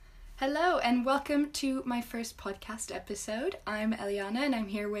Hello and welcome to my first podcast episode. I'm Eliana and I'm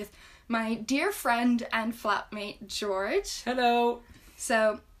here with my dear friend and flatmate George. Hello!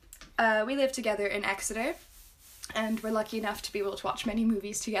 So, we live together in Exeter and we're lucky enough to be able to watch many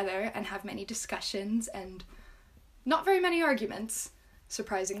movies together and have many discussions and not very many arguments.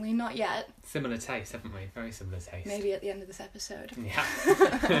 Surprisingly, not yet. Similar taste, haven't we? Very similar taste. Maybe at the end of this episode. Yeah.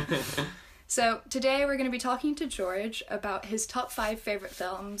 So, today we're going to be talking to George about his top 5 favourite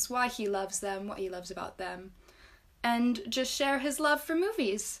films, why he loves them, what he loves about them, and just share his love for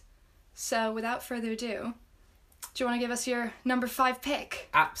movies. So, without further ado, do you want to give us your number 5 pick?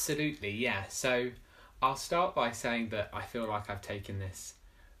 Absolutely, yeah. So, I'll start by saying that I feel like I've taken this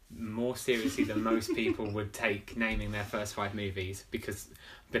more seriously than most people would take naming their first 5 movies, because I'm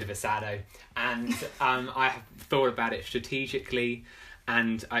a bit of a saddo. And I have thought about it strategically,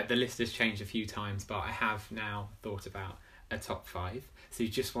 and the list has changed a few times, but I have now thought about a top 5. So you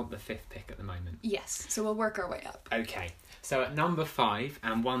just want the 5th pick at the moment? Yes, so we'll work our way up. Okay, so at number 5,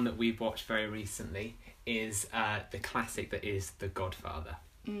 and one that we've watched very recently, is the classic that is The Godfather.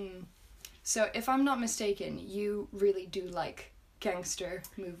 So, if I'm not mistaken, you really do like gangster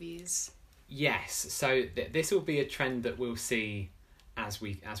movies. Yes, so this will be a trend that we'll see as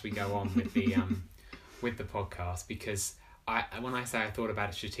we go on with the with the podcast, because when I say I thought about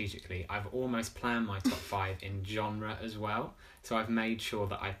it strategically, I've almost planned my top 5 in genre as well. So I've made sure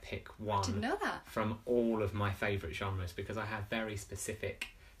that I pick one Didn't know that. from all of my favourite genres, because I have very specific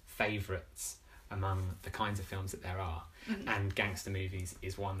favourites among the kinds of films that there are. Mm-hmm. And gangster movies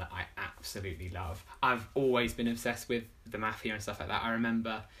is one that I absolutely love. I've always been obsessed with the mafia and stuff like that. I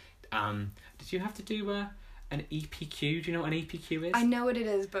remember, did you have to do an EPQ? Do you know what an EPQ is? I know what it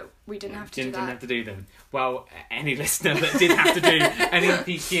is, but we didn't have to do that. Didn't have to do them. Well, any listener that did have to do an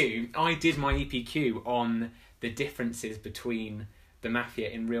EPQ, I did my EPQ on the differences between the mafia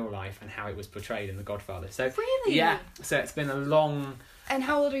in real life and how it was portrayed in The Godfather. So Really? Yeah. So it's been a long. And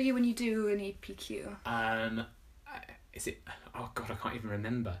how old are you when you do an EPQ? Is it? Oh God, I can't even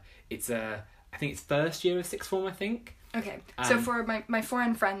remember. It's I think it's first year of sixth form. I think. Okay, so for my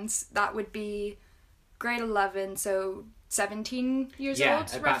foreign friends, that would be grade 11, so 17 years old, Yeah,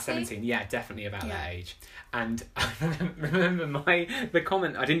 about roughly? 17. Yeah, definitely about that age. And I remember the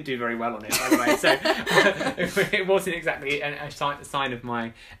comment. I didn't do very well on it, by the way. So it wasn't exactly a sign of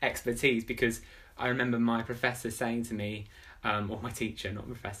my expertise, because I remember my professor saying to me, or my teacher, not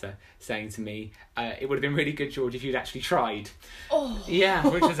professor, saying to me, it would have been really good, George, if you'd actually tried. Oh. Yeah,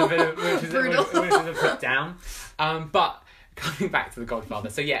 which is a bit of, which is a put down. But coming back to The Godfather,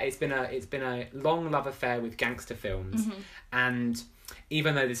 so yeah, it's been a long love affair with gangster films, and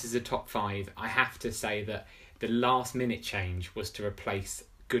even though this is a top 5, I have to say that the last minute change was to replace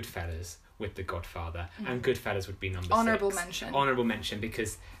Goodfellas with The Godfather, and Goodfellas would be number 6. Honourable mention,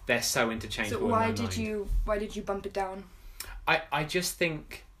 because they're so interchangeable. So why did you bump it down? I just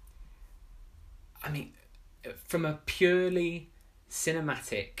think, I mean, from a purely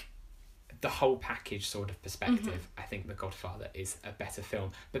cinematic, the whole package sort of perspective, I think The Godfather is a better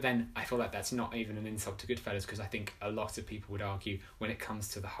film. But then I feel like that's not even an insult to Goodfellas, because I think a lot of people would argue when it comes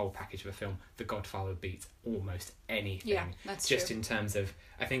to the whole package of a film, The Godfather beats almost anything. Yeah, that's just true. in terms of,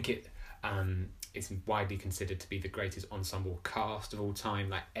 I think it is widely considered to be the greatest ensemble cast of all time.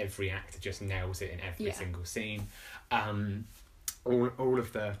 Like, every actor just nails it in every single scene. All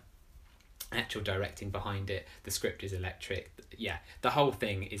of the actual directing behind it, the script is electric. Yeah, the whole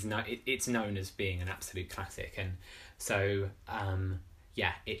thing is it's known as being an absolute classic, and so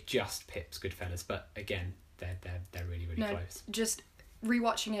it just pips Goodfellas. But again, they're really close. Just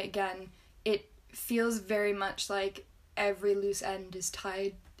rewatching it again, it feels very much like every loose end is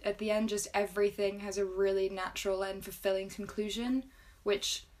tied at the end. Just everything has a really natural and fulfilling conclusion,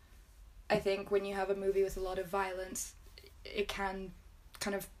 which I think when you have a movie with a lot of violence, it can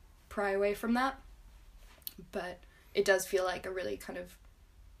kind of pry away from that. But it does feel like a really kind of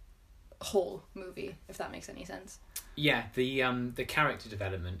whole movie, if that makes any sense. Yeah, the character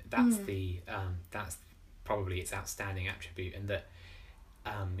development, that's probably its outstanding attribute, and that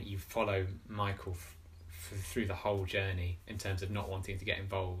you follow Michael through the whole journey in terms of not wanting to get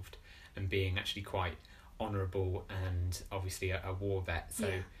involved and being actually quite honourable, and obviously a war vet, so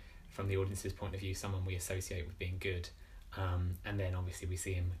from the audience's point of view, someone we associate with being good, and then obviously we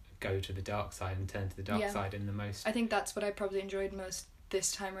see him go to the dark side and turn to the dark side in the most... I think that's what I probably enjoyed most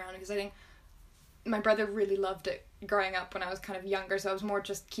this time around, because I think my brother really loved it growing up when I was kind of younger, so I was more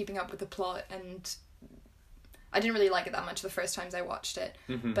just keeping up with the plot, and I didn't really like it that much the first times I watched it,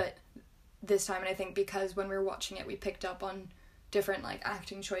 but this time, and I think because when we were watching it, we picked up on different like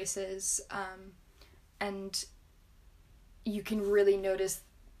acting choices, and you can really notice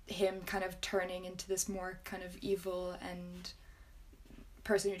him kind of turning into this more kind of evil and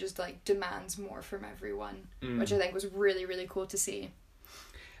person who just like demands more from everyone, which I think was really, really cool to see.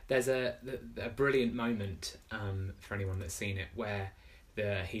 There's a brilliant moment for anyone that's seen it where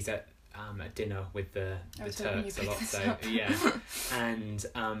he's at a dinner with the Turks a lot. So yeah, and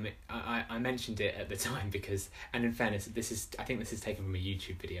I mentioned it at the time because, and in fairness, I think this is taken from a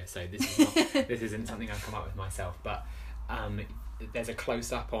YouTube video, so this is not this isn't something I've come up with myself, but there's a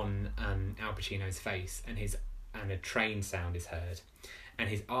close up on Al Pacino's face, and a train sound is heard, and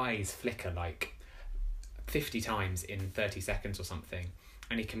his eyes flicker like 50 times in 30 seconds or something,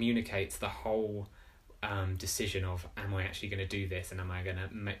 and he communicates the whole decision of, am I actually going to do this, and am I going to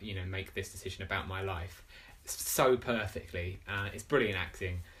make this decision about my life so perfectly. It's brilliant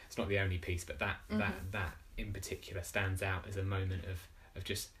acting. It's not the only piece, but that in particular stands out as a moment of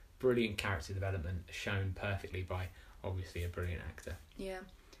just brilliant character development shown perfectly by obviously a brilliant actor. Yeah.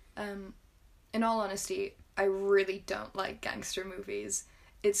 In all honesty, I really don't like gangster movies.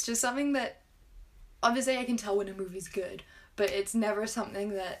 It's just something that, obviously I can tell when a movie's good, but it's never something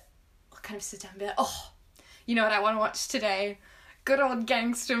that I'll kind of sit down and be like, oh, you know what I want to watch today? Good old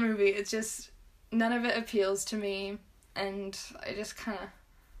gangster movie. It's just, none of it appeals to me, and I just kind of,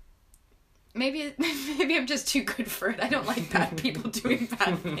 maybe I'm just too good for it. I don't like bad people doing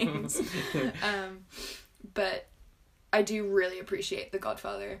bad things. But I do really appreciate The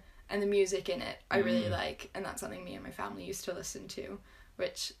Godfather, and the music in it I really like, and that's something me and my family used to listen to,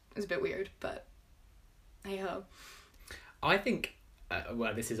 which is a bit weird, but hey ho. I think,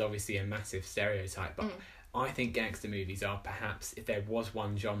 well, this is obviously a massive stereotype, but I think gangster movies are perhaps, if there was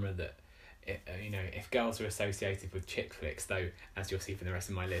one genre that, if girls were associated with chick flicks, though, as you'll see from the rest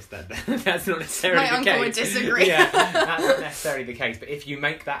of my list, that's not necessarily the case. My uncle would disagree. Yeah, that's not necessarily the case. But if you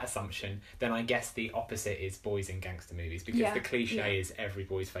make that assumption, then I guess the opposite is boys in gangster movies, because the cliche is every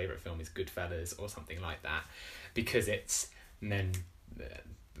boy's favourite film is Goodfellas or something like that, because it's men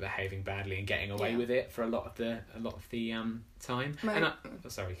behaving badly and getting away with it for a lot of the time.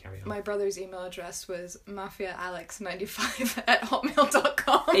 Sorry, carry on. My brother's email address was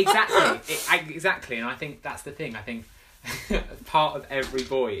mafiaalex95@hotmail.com. Exactly, and I think that's the thing. I think part of every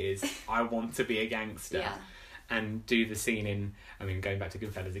boy is, I want to be a gangster, and do the scene in, going back to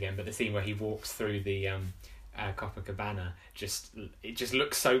Goodfellas again, but the scene where he walks through the Copacabana, it just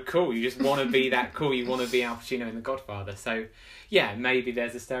looks so cool. You just want to be that cool. You want to be Al Pacino in The Godfather. So yeah, maybe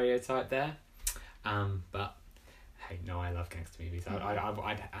there's a stereotype there, but hey, no, I love gangster movies.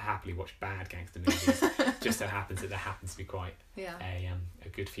 I'd happily watch bad gangster movies. Just so happens that there happens to be quite a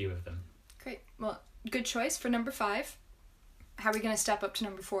good few of them. Great. Well, good choice for number 5. How are we going to step up to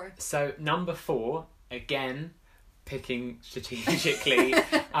number 4? So number 4, again, picking strategically.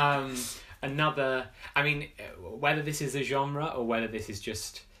 Another, whether this is a genre or whether this is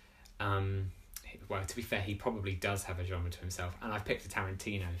just, well, to be fair, he probably does have a genre to himself. And I've picked a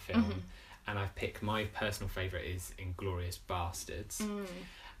Tarantino film, and I've picked, my personal favourite is Inglourious Bastards.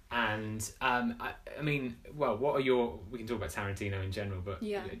 And, what are we can talk about Tarantino in general, but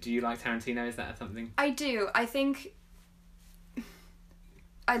do you like Tarantino? Is that something? I do. I think,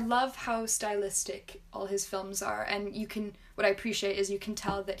 I love how stylistic all his films are, and what I appreciate is you can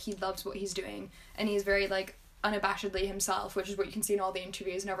tell that he loves what he's doing, and he's very unabashedly himself, which is what you can see in all the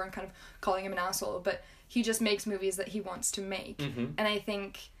interviews and everyone kind of calling him an asshole, but he just makes movies that he wants to make. And I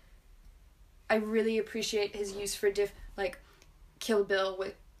think I really appreciate his use for Kill Bill,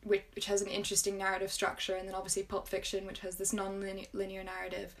 which has an interesting narrative structure, and then obviously Pulp Fiction, which has this non-linear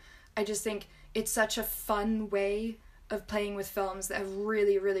narrative. I just think it's such a fun way of playing with films that have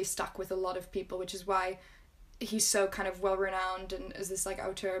really, really stuck with a lot of people, which is why he's so kind of well renowned and is this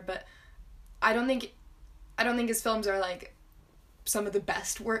auteur. But I don't think his films are some of the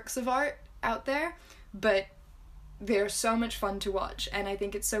best works of art out there, but they're so much fun to watch, and I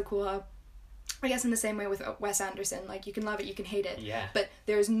think it's so cool how, I guess in the same way with Wes Anderson, you can love it, you can hate it, but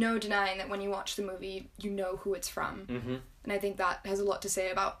there's no denying that when you watch the movie, you know who it's from. And I think that has a lot to say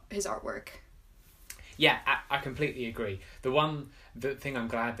about his artwork. Yeah, I completely agree. The thing I'm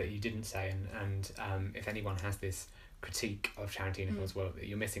glad that you didn't say, and if anyone has this critique of Tarantino as well,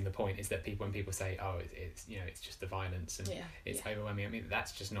 you're missing the point, is that when people say, oh, it's just the violence and it's overwhelming.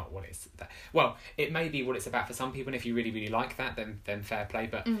 That's just not what it's. Well, it may be what it's about for some people, and if you really, really like that, then fair play.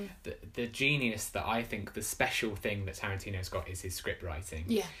 But the genius that I think, the special thing that Tarantino's got is his script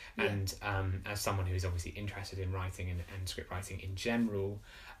writing. And as someone who is obviously interested in writing and script writing in general,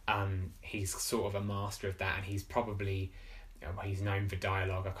 he's sort of a master of that, and he's probably, he's known for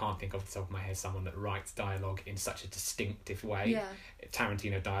dialogue. I can't think off the top of my head someone that writes dialogue in such a distinctive way.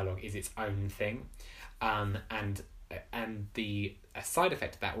 Tarantino dialogue is its own thing, and the a side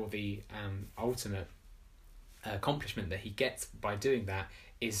effect of that, or the ultimate accomplishment that he gets by doing that,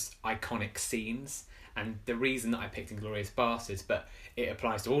 is iconic scenes. And the reason that I picked Inglourious Basterds, but it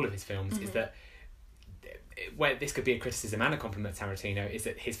applies to all of his films, is that where this could be a criticism and a compliment to Tarantino, is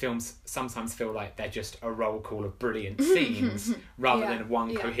that his films sometimes feel like they're just a roll call of brilliant scenes rather than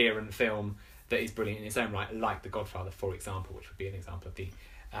one coherent film that is brilliant in its own right, like The Godfather, for example, which would be an example of the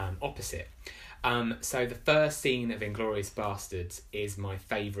opposite. So the first scene of Inglourious Basterds is my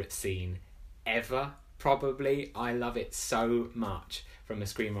favourite scene ever, probably. I love it so much from a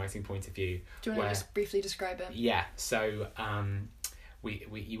screenwriting point of view. Do you want to just briefly describe it? Yeah, so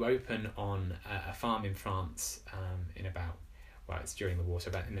you open on a farm in France in about, well, it's during the war, so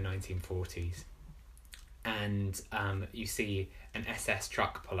about in the 1940s. And you see an SS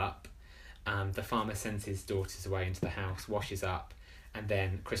truck pull up. The farmer sends his daughters away into the house, washes up, and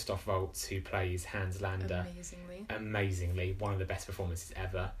then Christoph Waltz, who plays Hans Lander, amazingly, one of the best performances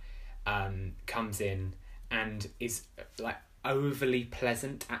ever, comes in and is like overly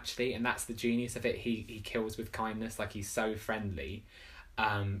pleasant, actually, and that's the genius of it. He kills with kindness, like he's so friendly,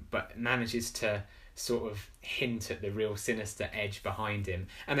 but manages to sort of hint at the real sinister edge behind him,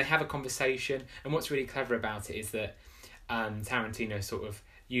 and they have a conversation. And what's really clever about it is that Tarantino sort of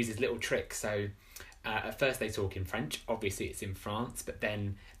uses little tricks. So at first they talk in French, obviously it's in France, but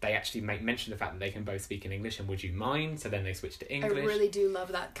then they actually make mention of the fact that they can both speak in English, and would you mind? So then they switch to English. I really do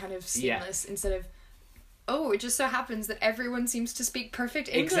love that kind of seamless, instead of, oh, it just so happens that everyone seems to speak perfect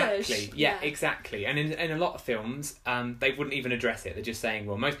English. Exactly, yeah. Exactly. And in a lot of films, they wouldn't even address it. They're just saying,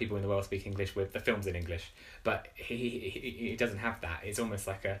 well, most people in the world speak English, with the film's in English. But he doesn't have that. It's almost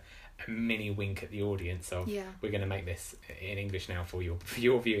like a mini wink at the audience of, we're going to make this in English now for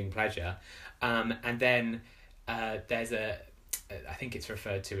your viewing pleasure. And then there's I think it's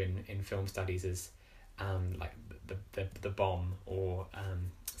referred to in film studies as like the bomb, or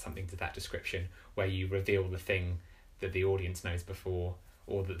something to that description, where you reveal the thing that the audience knows before,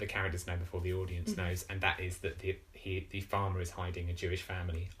 or that the characters know before the audience knows, and that is that the farmer is hiding a Jewish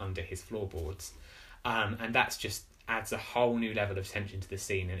family under his floorboards. And that's just adds a whole new level of tension to the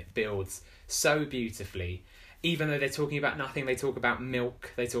scene, and it builds so beautifully. Even though they're talking about nothing, they talk about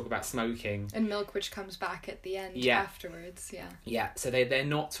milk, they talk about smoking. And milk, which comes back at the end afterwards, Yeah, so they're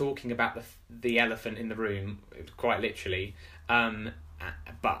not talking about the elephant in the room, quite literally,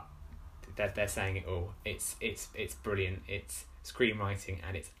 but they're saying it all. It's brilliant, it's screenwriting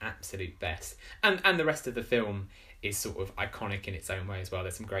at its absolute best. And the rest of the film is sort of iconic in its own way as well.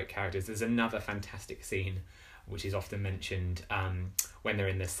 There's some great characters. There's another fantastic scene, which is often mentioned, when they're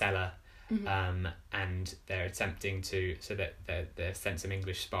in the cellar, and they're attempting to, so that they're sent some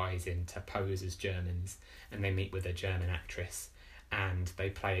English spies in to pose as Germans, and they meet with a German actress, and they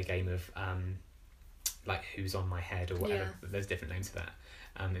play a game of like Who's on My Head or whatever. There's different names for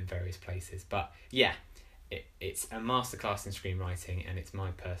that in various places, but it's a masterclass in screenwriting, and it's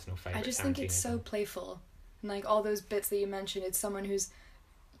my personal favourite. I just think it's so playful, and like all those bits that you mentioned, it's someone who's,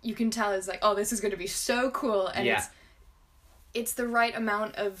 you can tell is like, oh, this is going to be so cool, and it's the right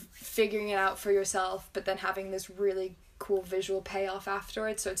amount of figuring it out for yourself, but then having this really cool visual payoff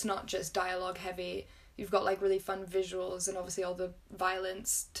afterwards. So it's not just dialogue heavy. You've got like really fun visuals, and obviously all the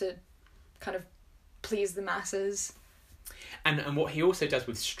violence to kind of please the masses. And what he also does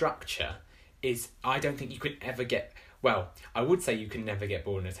with structure is, I don't think you could ever get, well, I would say you can never get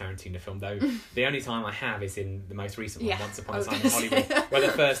bored in a Tarantino film, though. The only time I have is in the most recent one, Once Upon a Time in Hollywood, where the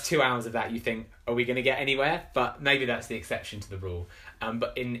first 2 hours of that you think, are we going to get anywhere? But maybe that's the exception to the rule.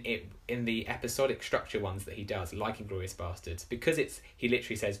 But in the episodic structure ones that he does, like Inglourious Basterds, because he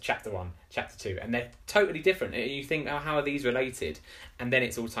literally says chapter 1, chapter 2, and they're totally different. You think, oh, how are these related? And then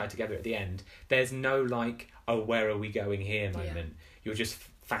it's all tied together at the end. There's no like, oh, where are we going here moment. Yeah. You're just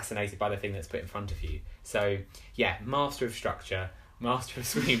fascinated by the thing that's put in front of you. So yeah, master of structure, master of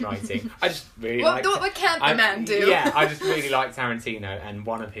screenwriting. I just really what can't the man do? Yeah, I just really like Tarantino, and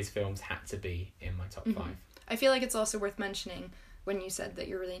one of his films had to be in my top 5. I feel like it's also worth mentioning, when you said that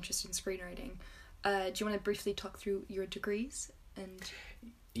you're really interested in screenwriting, do you want to briefly talk through your degrees? And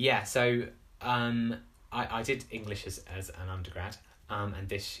yeah, so I did English as an undergrad. And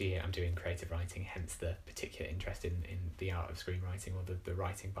this year I'm doing creative writing, hence the particular interest in the art of screenwriting, or the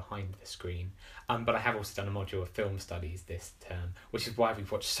writing behind the screen. But I have also done a module of film studies this term, which is why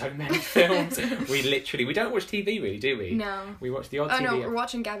we've watched so many films. We don't watch TV really, do we? No. We watch the odd TV. Oh no, we're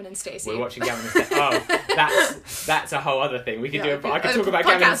watching Gavin and Stacey. We're watching Gavin and Stacey. Oh, that's a whole other thing. We could I could talk about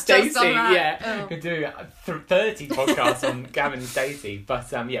Gavin and Stacey. Yeah, we could do 30 podcasts on Gavin and Stacey. But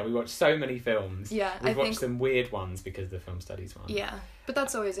yeah, we watch so many films. Yeah, we've watched some weird ones because of the film studies one. Yeah. But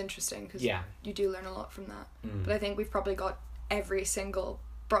that's always interesting, because you do learn a lot from that. But I think we've probably got every single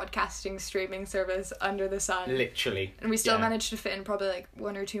broadcasting streaming service under the sun. Literally. And we still managed to fit in probably like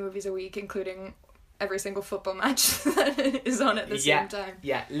 1 or 2 movies a week, including every single football match that is on at the same time.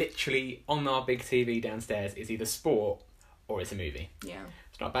 Yeah, literally on our big TV downstairs is either sport or it's a movie. Yeah.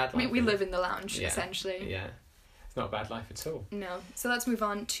 It's not a bad life. We live in the lounge, essentially. Yeah. It's not a bad life at all. No. So let's move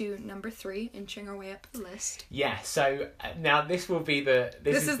on to number 3, inching our way up the list. Yeah, so now this will be the...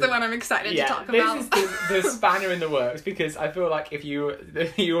 This is the one I'm excited to talk about. This is the spanner in the works, because I feel like if you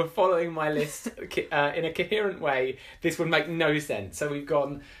were following my list in a coherent way, this would make no sense. So we've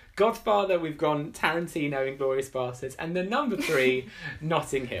gone Godfather, we've gone Tarantino, Inglourious Basterds, and the number 3,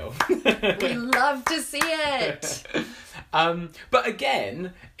 Notting Hill. We love to see it! But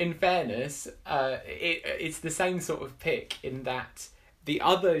again, in fairness, it's the same sort of pick in that the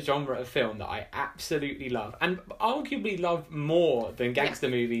other genre of film that I absolutely love, and arguably love more than gangster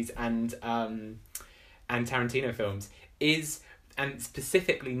movies and Tarantino films, is, and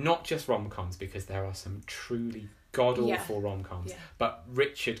specifically not just rom-coms, because there are some truly god-awful rom-coms, but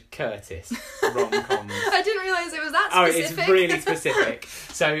Richard Curtis rom-coms. I didn't realise it was that specific. Oh, it's really specific.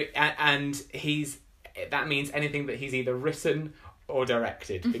 So, and that means anything that he's either written or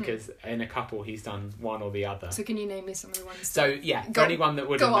directed, because in a couple he's done one or the other. So can you name me some of the ones? So yeah, for anyone that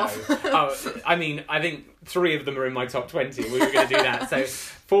wouldn't know. I mean, I think 3 of them are in my top 20. We were going to do that. So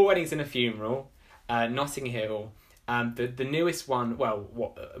 4 Weddings and a Funeral, Notting Hill, the newest one,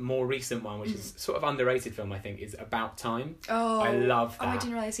 more recent one, which is sort of underrated film, I think, is About Time. Oh, I love that. Oh, I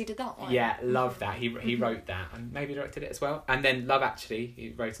didn't realise he did that one. Yeah, love that. He wrote that and maybe directed it as well. And then Love Actually, he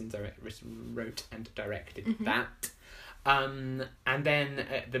wrote and directed that. And then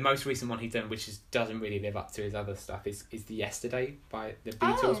the most recent one he's done, which doesn't really live up to his other stuff, is the Yesterday by the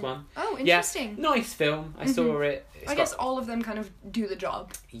Beatles one. Oh, interesting. Yeah, nice film. I saw it. I guess all of them kind of do the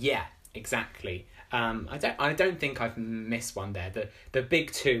job. Yeah, exactly. I don't think I've missed one there. The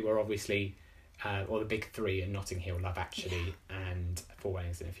big 2 are obviously, or the big 3 are Notting Hill, Love Actually, and 4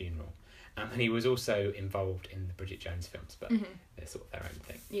 Weddings and a Funeral. And he was also involved in the Bridget Jones films, but they're sort of their own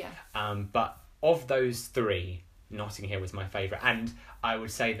thing. Yeah. But of those 3, Notting Hill was my favourite, and I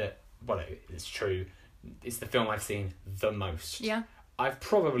would say that, it's true, it's the film I've seen the most. Yeah. I've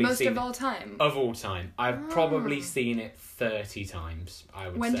probably most seen of all time. Of all time, I've probably seen it 30 times. I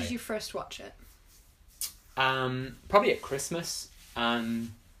would say. When did you first watch it? Probably at Christmas,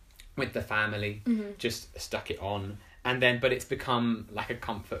 with the family. Just stuck it on, and then but it's become like a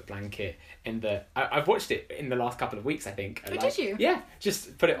comfort blanket. I've watched it in the last couple of weeks, I think. Oh, did you? Yeah,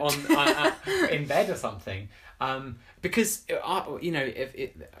 just put it on in bed or something. Because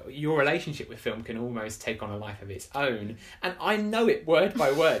if your relationship with film can almost take on a life of its own, and I know it word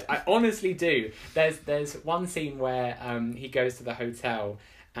by word. I honestly do. There's one scene where he goes to the hotel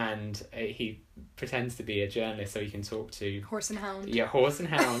and he pretends to be a journalist so he can talk to Horse and Hound. Yeah, Horse and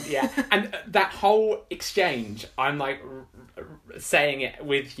Hound. Yeah, and that whole exchange, I'm like saying it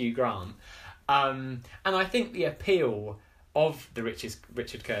with Hugh Grant, and I think the appeal of the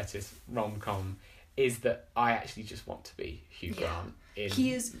Richard Curtis rom-com is that I actually just want to be Hugh Grant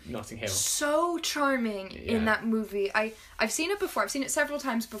he is Notting Hill. So charming in that movie. I've seen it before. I've seen it several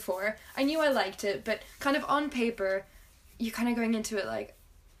times before. I knew I liked it, but kind of on paper, you're kind of going into it like,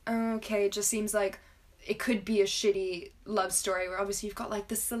 okay, it just seems like it could be a shitty love story where obviously you've got like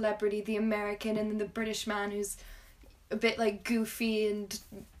the celebrity, the American, and then the British man who's a bit like goofy and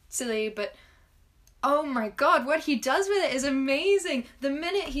silly, but oh my god, what he does with it is amazing. The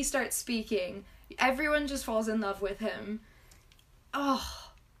minute he starts speaking, everyone just falls in love with him. Oh,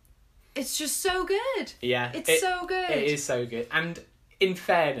 it's just so good. Yeah. It's so good. It is so good. And in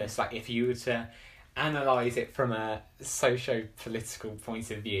fairness, like if you were to analyse it from a socio-political point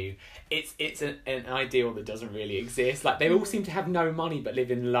of view, it's an ideal that doesn't really exist. Like they all seem to have no money but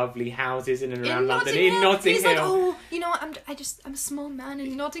live in lovely houses in and around London. In Notting Hill. He's like, oh, you know what, I'm a small man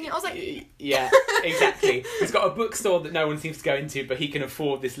in Notting Hill. I was like, yeah, exactly. He's got a bookstore that no one seems to go into, but he can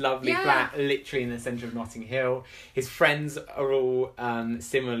afford this lovely flat literally in the centre of Notting Hill. His friends are all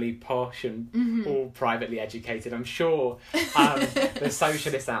similarly posh and all privately educated. I'm sure the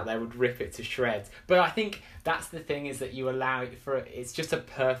socialists out there would rip it to shreds. But I think that's the thing, is that you allow it for, it's just a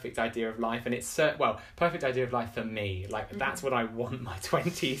perfect idea of life, and it's perfect idea of life for me. Like that's what I want my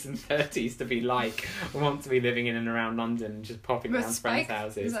 20s and 30s to be like. I want to be living in and around London and just popping around friends'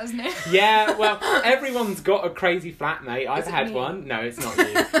 houses. Is that his name? Yeah, well, everyone's got a crazy flatmate. I've had one. No, it's not you.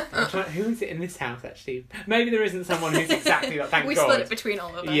 Who is it in this house actually? Maybe there isn't someone who's exactly like, thank God. We split it between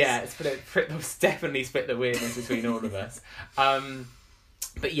all of us. Yeah, it's definitely split the weirdness between all of us.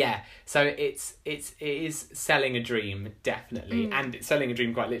 But yeah, so it is selling a dream, definitely, and it's selling a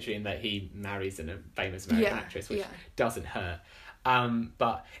dream quite literally in that he marries a famous American actress, which doesn't hurt.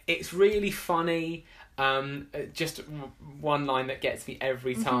 But it's really funny. Just one line that gets me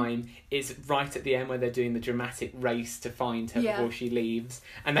every time is right at the end where they're doing the dramatic race to find her before she leaves,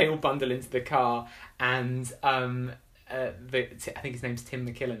 and they all bundle into the car, and I think his name's Tim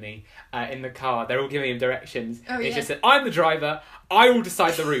McIlhenny, in the car, they're all giving him directions. He just said, "I'm the driver, I will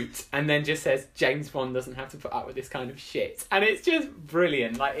decide the route," and then just says, "James Bond doesn't have to put up with this kind of shit." And it's just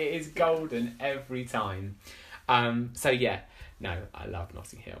brilliant. Like, it is golden every time. So yeah, no, I love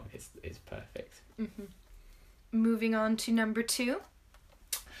Notting Hill. It's perfect. Moving on to number 2.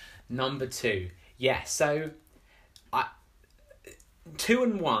 Number 2. Yeah, so 2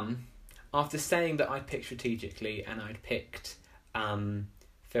 and 1, after saying that I'd picked strategically and I'd picked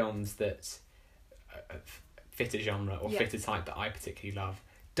films that fit a genre or fit a type that I particularly love,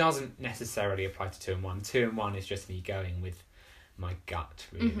 doesn't necessarily apply to 2 and 1. 2 and 1 is just me going with my gut,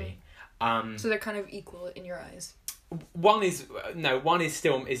 really. So they're kind of equal in your eyes. One is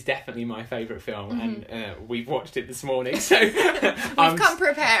definitely my favourite film, and we've watched it this morning, so we've come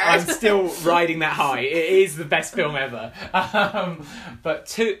prepared. I'm still riding that high. It is the best film ever. But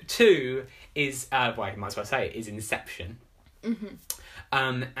two is I might as well say it, is Inception.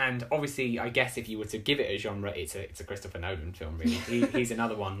 And obviously, I guess if you were to give it a genre, it's a Christopher Nolan film, really. He's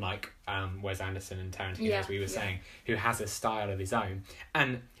another one like Wes Anderson and Tarantino, as we were saying, who has a style of his own.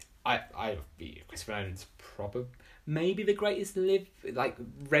 And Christopher Nolan's probably maybe the greatest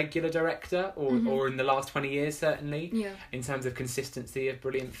regular director, or in the last 20 years, certainly, in terms of consistency of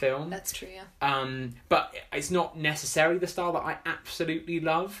brilliant film. That's true, yeah. But it's not necessarily the style that I absolutely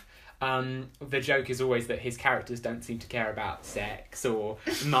love. The joke is always that his characters don't seem to care about sex or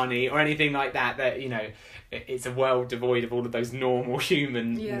money or anything like that. That, you know, it's a world devoid of all of those normal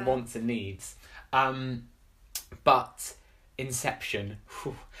human wants and needs. But Inception,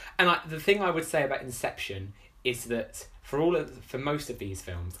 and the thing I would say about Inception is that for most of these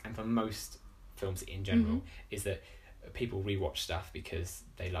films, and for most films in general, is that people rewatch stuff because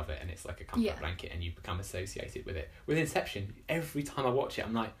they love it and it's like a comfort blanket and you become associated with it. With Inception, every time I watch it,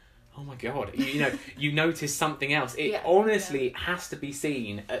 I'm like, oh my god, you notice something else. It honestly has to be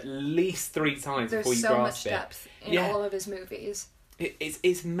seen at least 3 times before you grasp it. There's so much depth in all of his movies.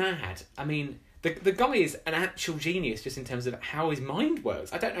 It's mad. I mean, the guy is an actual genius just in terms of how his mind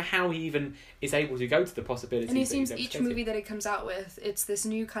works. I don't know how he even is able to go to the possibilities. And he seems each movie that he comes out with, it's this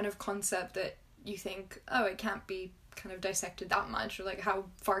new kind of concept that you think, oh, it can't be kind of dissected that much, or like how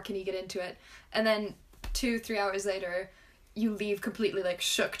far can he get into it? And then 2-3 hours later, you leave completely like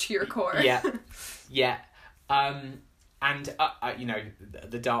shook to your core. Yeah. And you know,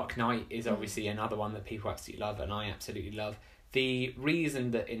 The Dark Knight is obviously another one that people absolutely love, and I absolutely love. The reason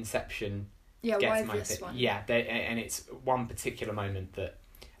that Inception gets my one? And it's one particular moment that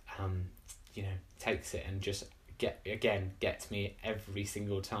you know, takes it and just gets me every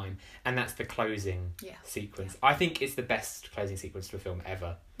single time, and that's the closing sequence. I think it's the best closing sequence to a film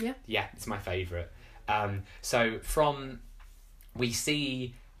ever. It's my favourite. So we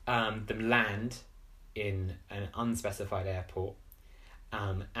see them land in an unspecified airport,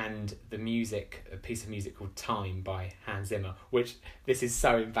 and the music, a piece of music called Time by Hans Zimmer, which, this is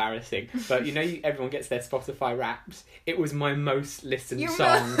so embarrassing, but you know, everyone gets their Spotify Wrapped. It was my most listened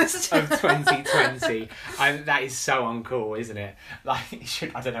song of 2020. That is so uncool, isn't it?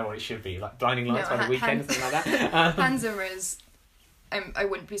 Like, I don't know what it should be, like Blinding Lights by The Weeknd or something like that. Hans Zimmer is, I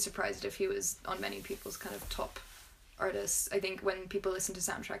wouldn't be surprised if he was on many people's kind of top artists. I think when people listen to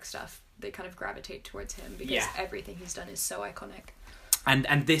soundtrack stuff, they kind of gravitate towards him because everything he's done is so iconic.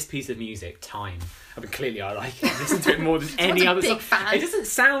 And this piece of music, Time, I mean, clearly I like it. I listen to it more than any other song. Fan. It doesn't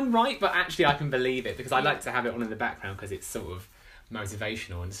sound right, but actually I can believe it because I like to have it on in the background because it's sort of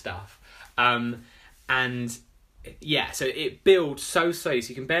motivational and stuff. So it builds so slowly, so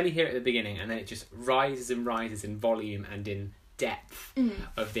you can barely hear it at the beginning, and then it just rises and rises in volume and in depth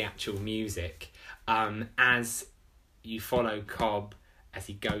of the actual music. As you follow Cobb as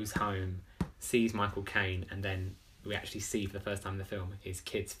he goes home, sees Michael Caine, and then we actually see for the first time in the film his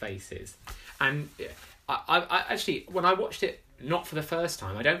kids' faces. And I actually, when I watched it, not for the first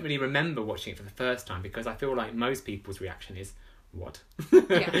time, I don't really remember watching it for the first time because I feel like most people's reaction is, what?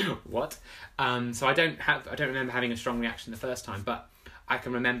 What? So I don't remember having a strong reaction the first time, but I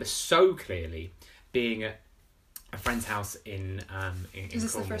can remember so clearly being at a friend's house in Is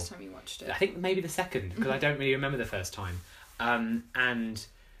this Cornwall. The first time you watched it? I think maybe the second, because I don't really remember the first time. And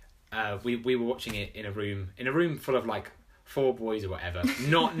we were watching it in a room full of like 4 boys or whatever.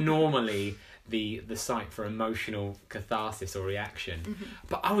 Not normally the site for emotional catharsis or reaction.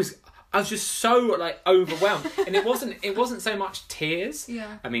 But I was just so like overwhelmed, and it wasn't so much tears.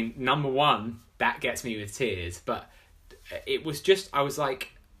 Yeah. I mean, number one, that gets me with tears, but it was just, I was like,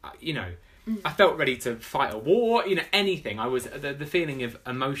 you know, I felt ready to fight a war, you know, anything. I was the feeling of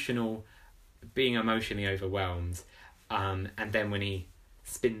being emotionally overwhelmed, and then when he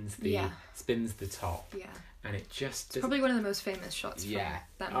spins the top, and it just probably one of the most famous shots from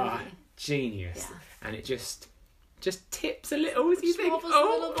that movie. Genius. Yeah. And it just tips a little as you think,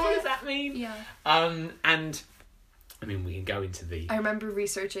 what does that mean? Yeah. And I mean, we can go into the... I remember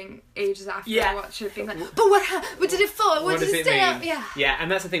researching ages after I watched it, being like, but what did it fall? What did it stay up? Yeah. Yeah,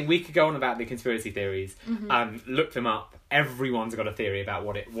 and that's the thing. We could go on about the conspiracy theories, look them up. Everyone's got a theory about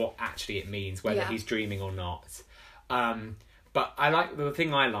what actually it means, whether he's dreaming or not. But the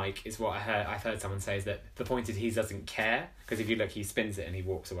thing I like is what I've heard someone say is that the point is he doesn't care, because if you look, he spins it and he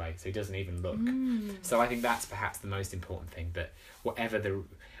walks away, so he doesn't even look. So I think that's perhaps the most important thing, that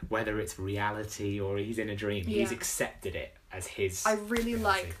whether it's reality or he's in a dream, he's accepted it as his. I really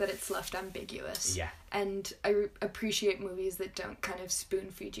like that it's left ambiguous. Yeah. And I appreciate movies that don't kind of spoon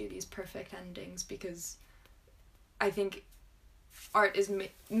feed you these perfect endings, because I think art is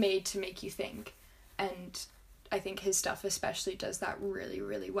made to make you think, and I think his stuff especially does that really,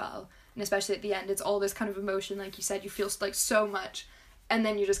 really well. And especially at the end, it's all this kind of emotion, like you said, you feel like so much, and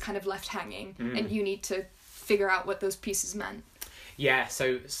then you're just kind of left hanging, and you need to figure out what those pieces meant. Yeah,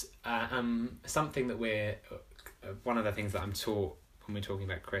 so something that one of the things that I'm taught when we're talking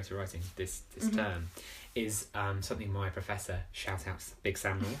about creative writing this term is something my professor, shout out Big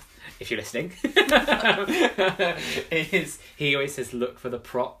Sam North, if you're listening, is he always says look for the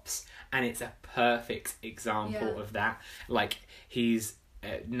props, and it's a perfect example of that. Like, he's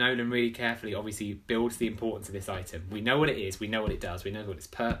Nolan really carefully obviously builds the importance of this item. We know what it is, we know what it does, we know what its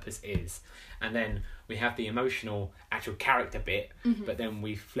purpose is, and then we have the emotional actual character bit, but then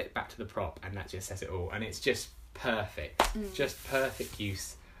we flip back to the prop, and that just says it all, and it's just perfect. Just perfect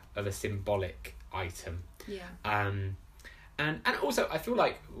use of a symbolic item. And also I feel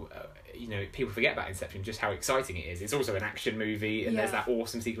like you know, people forget about Inception, just how exciting it is. It's also an action movie, and there's that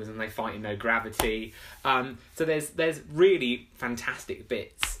awesome sequence and they fight in no gravity, so there's really fantastic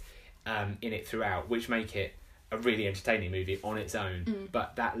bits in it throughout, which make it a really entertaining movie on its own.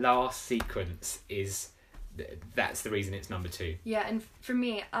 But that last sequence that's the reason it's number 2. Yeah, and for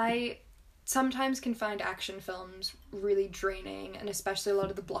me, I sometimes can find action films really draining, and especially a lot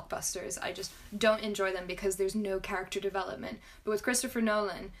of the blockbusters, I just don't enjoy them because there's no character development. But with Christopher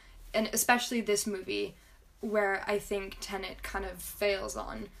Nolan, and especially this movie, where I think Tenet kind of fails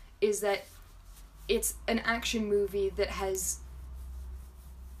on, is that it's an action movie that has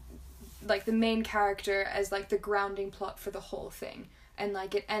like the main character as like the grounding plot for the whole thing, and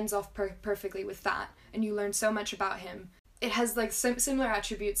like it ends off perfectly with that, and you learn so much about him. It has like similar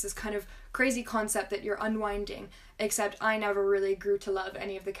attributes, this kind of crazy concept that you're unwinding, except I never really grew to love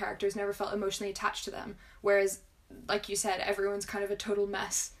any of the characters, never felt emotionally attached to them, whereas like you said, everyone's kind of a total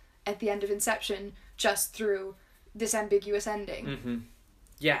mess at the end of Inception just through this ambiguous ending.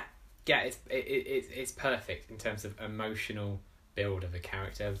 Yeah, it's perfect in terms of emotional build of a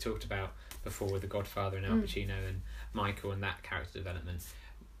character. We talked about before with The Godfather and Al Pacino and Michael and that character development.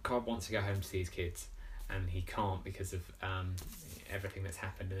 God wants to go home to see his kids, and he can't because of everything that's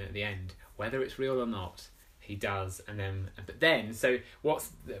happened. And at the end, whether it's real or not, he does. But then, so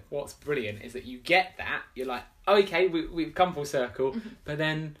what's brilliant is that you get that, you're like, oh, okay, we've come full circle. But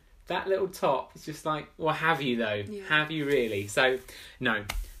then that little top is just like, well, have you though? Yeah. Have you really? So no,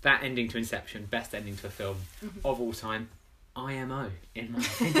 that ending to Inception, best ending to a film of all time. IMO, in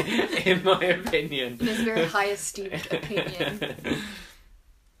my opinion. In his very high esteemed opinion.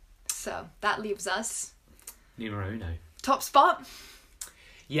 So that leaves us numero uno. Top spot.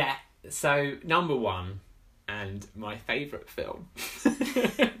 Yeah. So number 1, and my favourite film.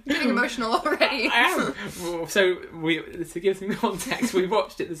 Getting emotional already. I am. So to give some context, we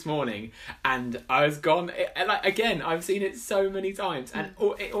watched it this morning, and I was gone. Again, I've seen it so many times, and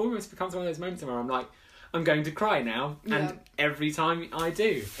it almost becomes one of those moments where I'm like, I'm going to cry now, and every time I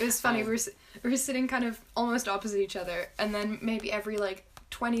do. It was funny, we were sitting kind of almost opposite each other, and then maybe every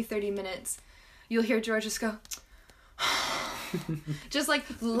 20-30 minutes you'll hear George just go just like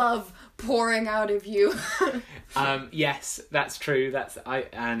love pouring out of you. Yes, that's true. The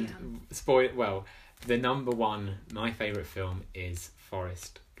number 1, my favourite film is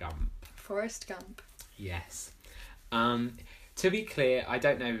Forrest Gump. Forrest Gump. Yes. To be clear, I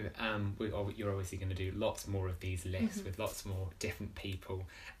don't know, you're obviously going to do lots more of these lists with lots more different people,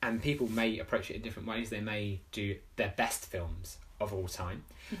 and people may approach it in different ways. They may do their best films of all time.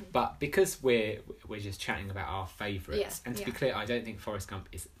 But because we're just chatting about our favourites, and to be clear, I don't think Forrest Gump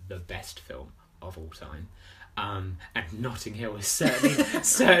is the best film of all time. And Notting Hill is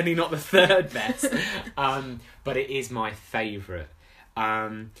certainly not the third best. But it is my favourite.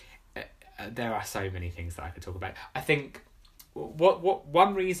 There are so many things that I could talk about. I think what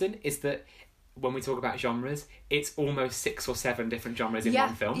one reason is that when we talk about genres, it's almost 6 or 7 different genres in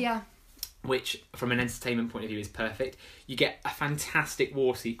one film. Yeah. Which, from an entertainment point of view, is perfect. You get a fantastic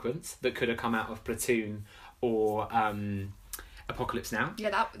war sequence that could have come out of Platoon or Apocalypse Now.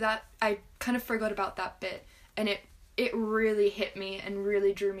 Yeah, that I kind of forgot about that bit, and it really hit me and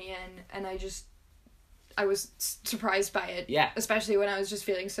really drew me in, and I was surprised by it. Yeah. Especially when I was just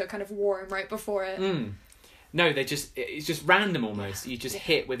feeling so kind of warm right before it. No, it's just random almost. You just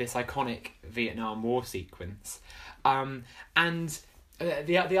hit with this iconic Vietnam War sequence. And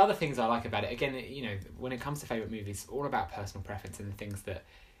the other things I like about it, again, you know, when it comes to favourite movies, all about personal preference and the things that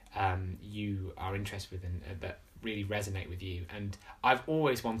you are interested with and that really resonate with you. And I've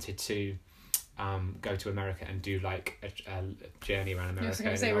always wanted to go to America and do like a journey around America. I was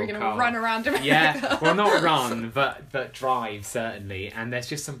going to say we're going to run around America. Yeah, well, not run, but drive certainly. And there's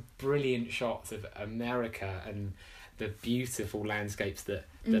just some brilliant shots of America and the beautiful landscapes that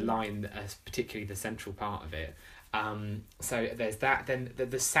line, particularly the central part of it. So there's that. Then the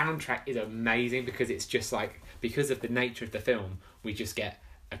soundtrack is amazing because it's just like, because of the nature of the film, we just get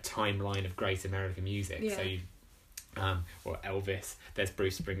a timeline of great American music. Yeah. So you, Elvis, there's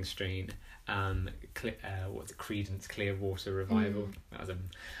Bruce Springsteen. What's it, Creedence Clearwater Revival. That was a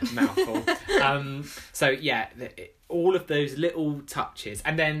mouthful. So yeah, all of those little touches,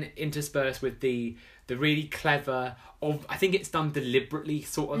 and then interspersed with the really clever, I think it's done deliberately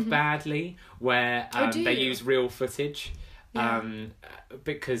sort of badly, where they use real footage.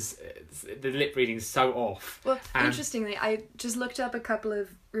 Because the lip reading is so off. Well, interestingly, I just looked up a couple of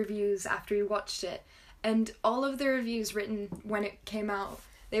reviews after you watched it, and all of the reviews written when it came out,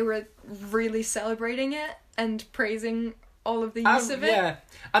 they were really celebrating it and praising all of the use of it. Yeah,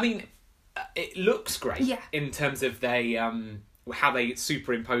 I mean, it looks great. Yeah. In terms of how they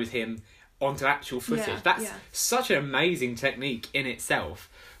superimpose him onto actual footage. That's such an amazing technique in itself.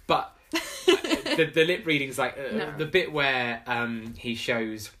 But the lip reading's like the bit where he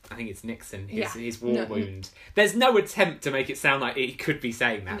shows, I think it's Nixon, his war wound. There's no attempt to make it sound like he could be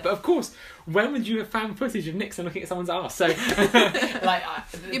saying that. No. But of course, when would you have found footage of Nixon looking at someone's arse? So, like,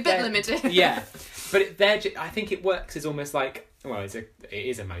 you're a bit limited. Yeah, but I think it works as almost like, well, it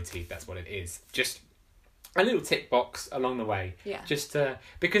is a motif. That's what it is. Just a little tick box along the way. Yeah. Just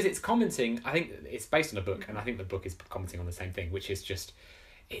because it's commenting. I think it's based on a book, and I think the book is commenting on the same thing, which is just,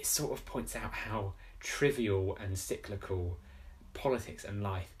 it sort of points out how trivial and cyclical politics and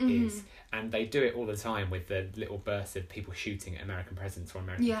life is, and they do it all the time with the little bursts of people shooting at American presidents or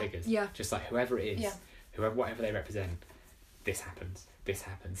American figures. Yeah. Just like whoever it is, whatever they represent, this happens.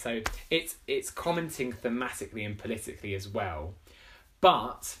 So it's commenting thematically and politically as well.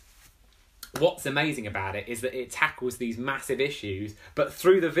 But what's amazing about it is that it tackles these massive issues, but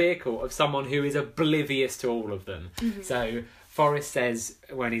through the vehicle of someone who is oblivious to all of them. So Forrest says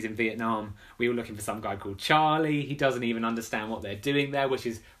when he's in Vietnam, we were looking for some guy called Charlie. He doesn't even understand what they're doing there, which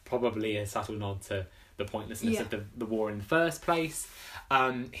is probably a subtle nod to the pointlessness of the war in the first place.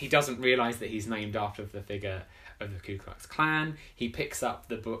 He doesn't realise that he's named after the figure of the Ku Klux Klan. He picks up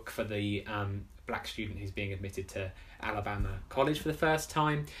the book for the black student who's being admitted to Alabama College for the first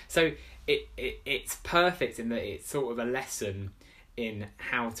time. So it's perfect in that it's sort of a lesson in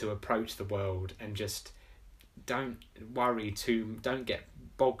how to approach the world and just don't get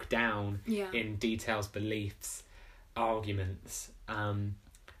bogged down in details, beliefs, arguments, and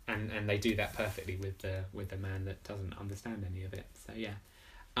they do that perfectly with the man that doesn't understand any of it. So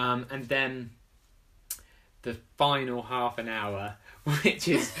and then the final half an hour, which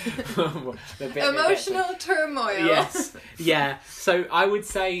is the bit emotional turmoil. Yes, yeah. So I would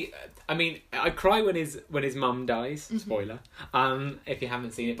say, I mean, I cry when his mum dies. Spoiler. If you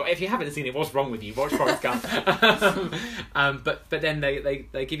haven't seen it, but if you haven't seen it, what's wrong with you? Watch Forrest Gump. But then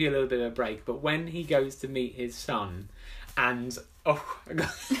they give you a little bit of a break. But when he goes to meet his son, and I don't know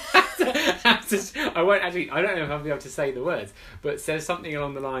if I'll be able to say the words, but says something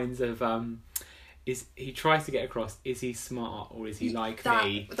along the lines of he tries to get across, is he smart or is he like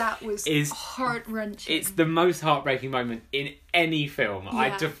me? That was heart-wrenching. It's the most heartbreaking moment in any film. Yeah.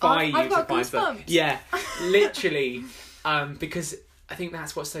 I defy you to find something. Yeah, literally. Because I think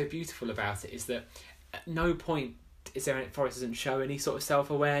that's what's so beautiful about it, is that at no point Forrest doesn't show any sort of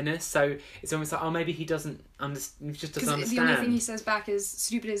self-awareness, so it's almost like, oh, maybe he doesn't just doesn't understand. The only thing he says back is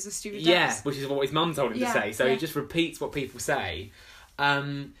stupid as a stupid does. Yeah, which is what his mum told him to say, so yeah. he just repeats what people say.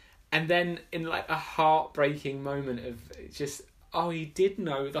 And then in like a heartbreaking moment of just, oh, he did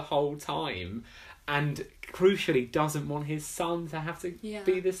know the whole time, and crucially doesn't want his son to have to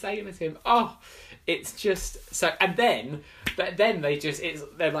be the same as him. Oh, it's just so. And then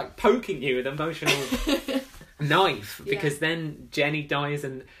they're like poking you with emotional knife, because then Jenny dies,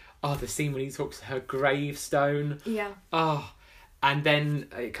 and the scene when he talks to her gravestone. Yeah. Oh, and then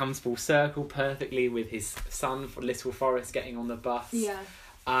it comes full circle perfectly with his son, little Forrest, getting on the bus. Yeah.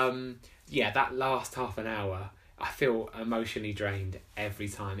 That last half an hour, I feel emotionally drained every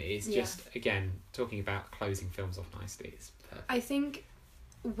time. It is just, again, talking about closing films off nicely. It's perfect. I think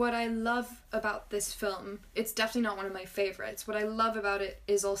what I love about this film, it's definitely not one of my favourites. What I love about it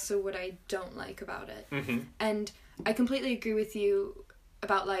is also what I don't like about it. Mm-hmm. And I completely agree with you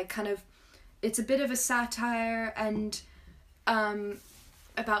about, like, kind of, it's a bit of a satire and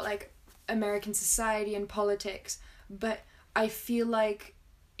about, like, American society and politics, but I feel like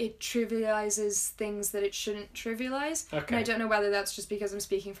it trivializes things that it shouldn't trivialize. Okay. And I don't know whether that's just because I'm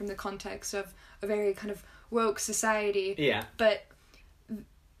speaking from the context of a very kind of woke society. Yeah. But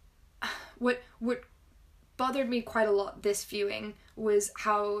what bothered me quite a lot this viewing was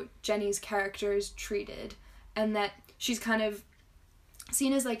how Jenny's character is treated, and that she's kind of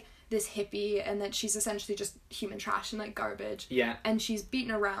seen as like this hippie, and that she's essentially just human trash and like garbage. Yeah. And she's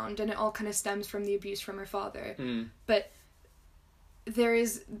beaten around, and it all kind of stems from the abuse from her father. Mm. But there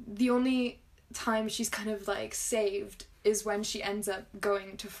is the only time she's kind of like saved is when she ends up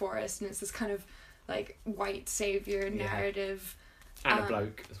going to Forrest, and it's this kind of like white savior narrative. And a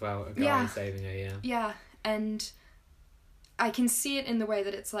bloke as well, a guy saving her, Yeah, and I can see it in the way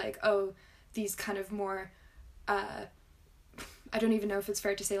that it's like, oh, these kind of more, I don't even know if it's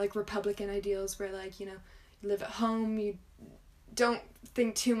fair to say, like, Republican ideals where, like, you know, you live at home, you don't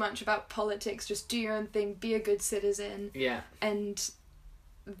think too much about politics, just do your own thing, be a good citizen. Yeah. And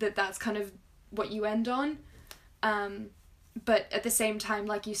that's kind of what you end on. But at the same time,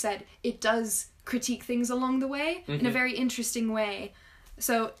 like you said, it does critique things along the way in a very interesting way.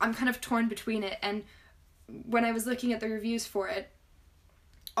 So I'm kind of torn between it, and when I was looking at the reviews for it,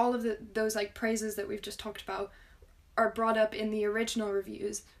 all of those like praises that we've just talked about are brought up in the original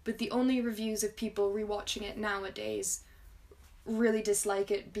reviews, but the only reviews of people rewatching it nowadays really dislike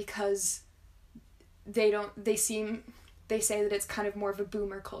it because they say that it's kind of more of a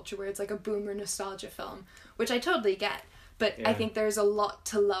boomer culture, where it's like a boomer nostalgia film, which I totally get, but I think there's a lot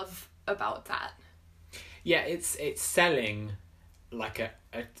to love about that. Yeah, it's selling like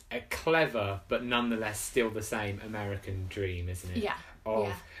a clever but nonetheless still the same American dream, isn't it? Yeah.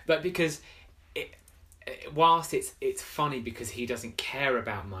 But because whilst it's funny because he doesn't care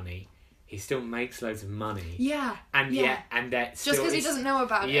about money, he still makes loads of money. Yeah. And that just because he doesn't know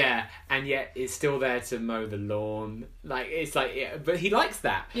about it. Yeah, and yet is still there to mow the lawn. Like, it's like, but he likes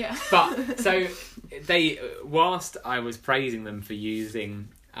that. Yeah. But so whilst I was praising them for using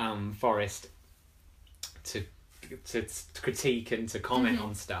Forrest to critique and to comment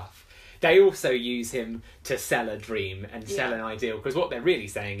on stuff, they also use him to sell a dream and sell an ideal, because what they're really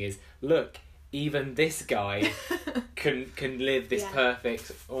saying is, look, even this guy can live this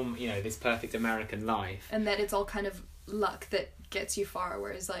perfect this perfect American life, and that it's all kind of luck that gets you far,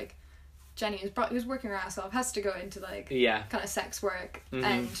 whereas like Jenny who's working her ass off has to go into like kind of sex work,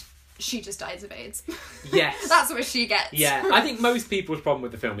 and she just dies of AIDS. Yes. That's what she gets. Yeah, I think most people's problem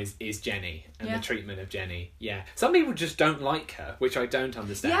with the film is Jenny and the treatment of Jenny. Yeah. Some people just don't like her, which I don't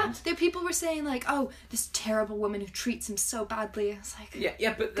understand. Yeah, people were saying like, oh, this terrible woman who treats him so badly. It's like,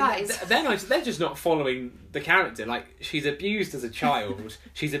 yeah, but guys, they're just not following the character. Like, she's abused as a child.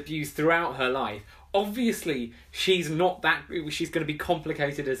 She's abused throughout her life. Obviously, she's not that. She's going to be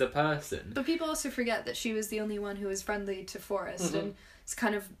complicated as a person. But people also forget that she was the only one who was friendly to Forrest, and it's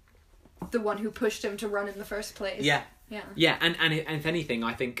kind of the one who pushed him to run in the first place. Yeah. Yeah, and if anything,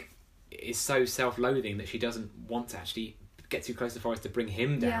 I think is so self-loathing that she doesn't want to actually get too close to Forrest to bring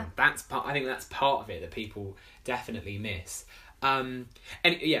him down. Yeah. I think that's part of it that people definitely miss. And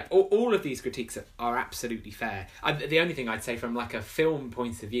yeah, all of these critiques are absolutely fair. The only thing I'd say from like a film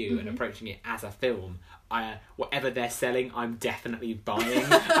point of view and approaching it as a film, whatever they're selling, I'm definitely buying.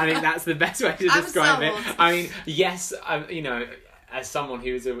 I think that's the best way to describe it. I mean, yes, as someone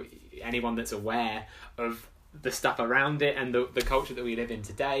who's anyone that's aware of the stuff around it and the culture that we live in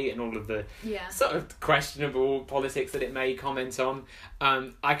today and all of the sort of questionable politics that it may comment on.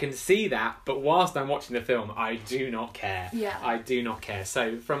 I can see that, but whilst I'm watching the film, I do not care. Yeah. I do not care.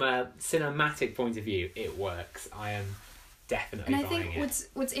 So from a cinematic point of view, it works. I am definitely buying it. And I think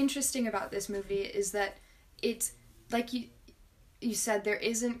what's interesting about this movie is that it's, like you said, there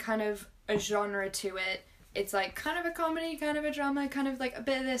isn't kind of a genre to it. It's like kind of a comedy, kind of a drama, kind of like a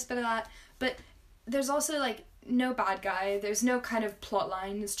bit of this, bit of that. But there's also like no bad guy. There's no kind of plot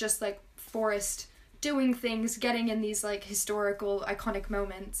line. It's just like Forrest doing things, getting in these like historical, iconic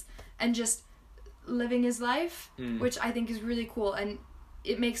moments, and just living his life, which I think is really cool. And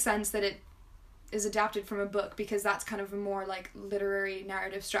it makes sense that it is adapted from a book because that's kind of a more like literary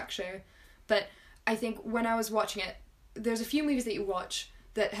narrative structure. But I think when I was watching it, there's a few movies that you watch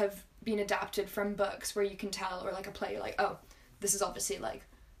that have been adapted from books where you can tell, or like a play, like, oh, this is obviously like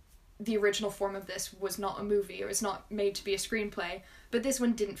the original form of this was not a movie, or it's not made to be a screenplay. But this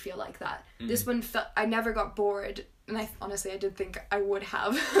one didn't feel like that. This one felt, I never got bored, and I did think I would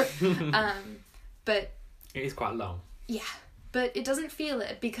have. But it is quite long. Yeah, but it doesn't feel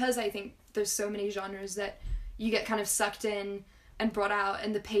it, because I think there's so many genres that you get kind of sucked in and brought out,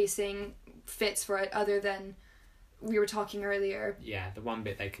 and the pacing fits for it, other than we were talking earlier. Yeah, the one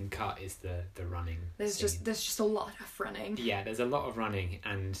bit they can cut is the running. There's just a lot of running. Yeah, there's a lot of running,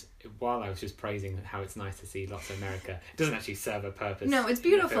 and while I was just praising how it's nice to see lots of America, it doesn't actually serve a purpose. No, it's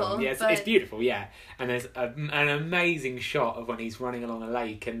beautiful. Yeah, it's beautiful, yeah. And there's an amazing shot of when he's running along a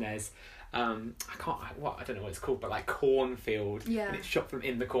lake, and there's I don't know what it's called, but like cornfield. Yeah. And it's shot from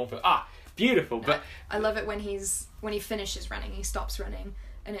in the cornfield. Beautiful. But I love it when he finishes running, he stops running,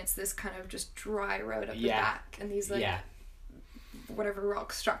 and it's this kind of just dry road up the back, and these like whatever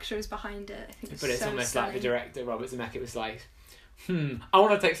rock structures behind it. I think it's it's almost stunning. like the director Robert Zemeckis was like, I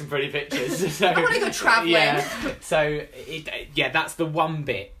want to take some pretty pictures. So, I want to go travelling. Yeah. So that's the one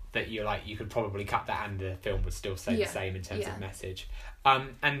bit that you're like, you could probably cut that and the film would still say the same in terms of message.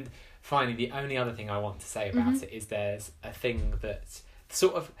 And finally, the only other thing I want to say about it is there's a thing that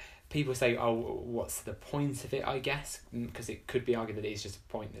sort of people say, oh, what's the point of it, I guess? Because it could be argued that it's just a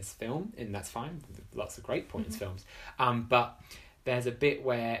pointless film, and that's fine. Lots of great pointless films. But there's a bit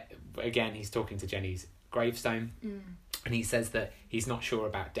where, again, he's talking to Jenny's gravestone, and he says that he's not sure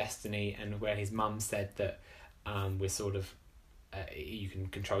about destiny, and where his mum said that we're sort of, you can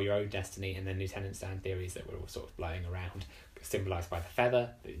control your own destiny, and then Lieutenant Stan theories that we're all sort of blowing around, symbolised by the feather,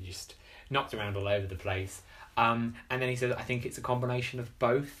 that you just knocked around all over the place. And then he says, I think it's a combination of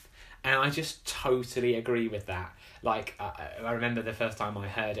both. And I just totally agree with that. Like, I remember the first time I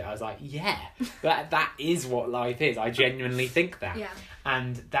heard it, I was like, yeah, that is what life is. I genuinely think that. Yeah.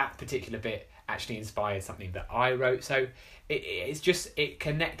 And that particular bit actually inspired something that I wrote. So it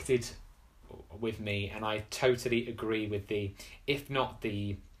connected with me, and I totally agree with if not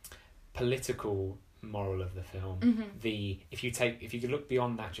the political moral of the film, if you look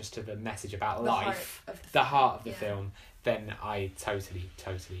beyond that just to the message about life, the heart of the film, then I totally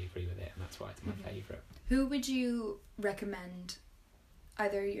agree with it, and that's why it's my favourite. Who would you recommend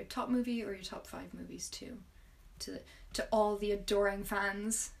either your top movie or your top 5 movies to all the adoring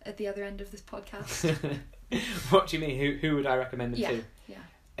fans at the other end of this podcast? What do you mean? Who would I recommend them to? Yeah.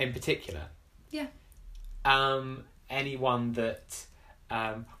 In particular? Yeah. Anyone that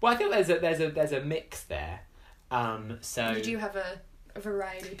well, I think there's a mix there. So you do have a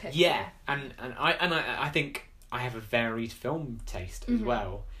variety pick. Yeah, and I think I have a varied film taste as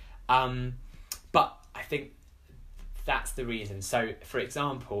well. But I think that's the reason. So, for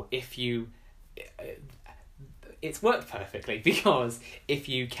example, if you, it's worked perfectly, because if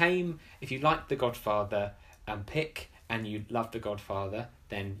you liked The Godfather pick and you loved The Godfather,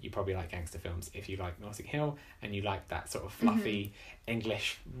 then you probably like gangster films. If you like Notting Hill and you like that sort of fluffy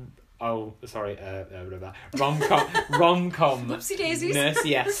English, rom-com. Whoopsie daisies.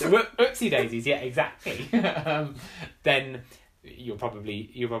 Yes, whoopsie daisies. Yeah, exactly. Then you'll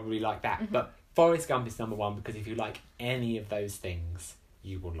probably like that. But Forrest Gump is number one, because if you like any of those things,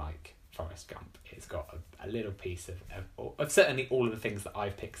 you will like Forrest Gump. It's got a little piece of certainly all of the things that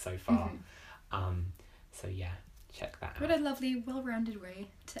I've picked so far. So yeah, check that out. What a lovely, well-rounded way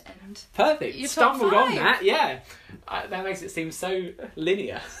to end. Perfect. Your Stumbled top 5. on that, yeah. That makes it seem so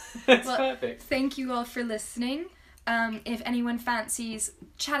linear. It's perfect. Thank you all for listening. If anyone fancies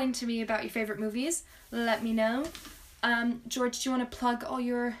chatting to me about your favourite movies, let me know. George, do you want to plug all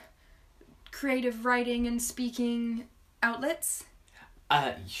your creative writing and speaking outlets?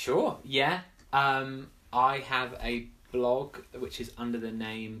 Sure, yeah. I have a blog which is under the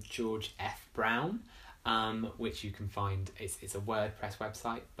name George F. Brown. which you can find. It's a WordPress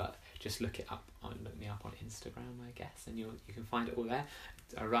website, but just look me up on Instagram, I guess, and you can find it all there.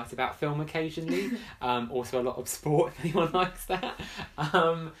 I write about film occasionally, also a lot of sport if anyone likes that.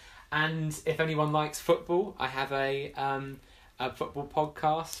 And if anyone likes football, I have a football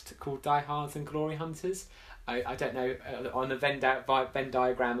podcast called Diehards and Glory Hunters. I don't know, on a Venn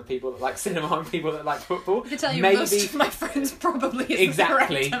diagram of people that like cinema and people that like football. I can tell you maybe, most of my friends probably isn't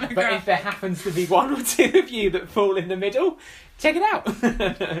exactly, the correct but if there happens to be one or two of you that fall in the middle, check it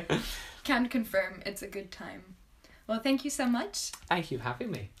out. Can confirm it's a good time. Well, thank you so much. Thank you for having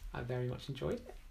me. I very much enjoyed it.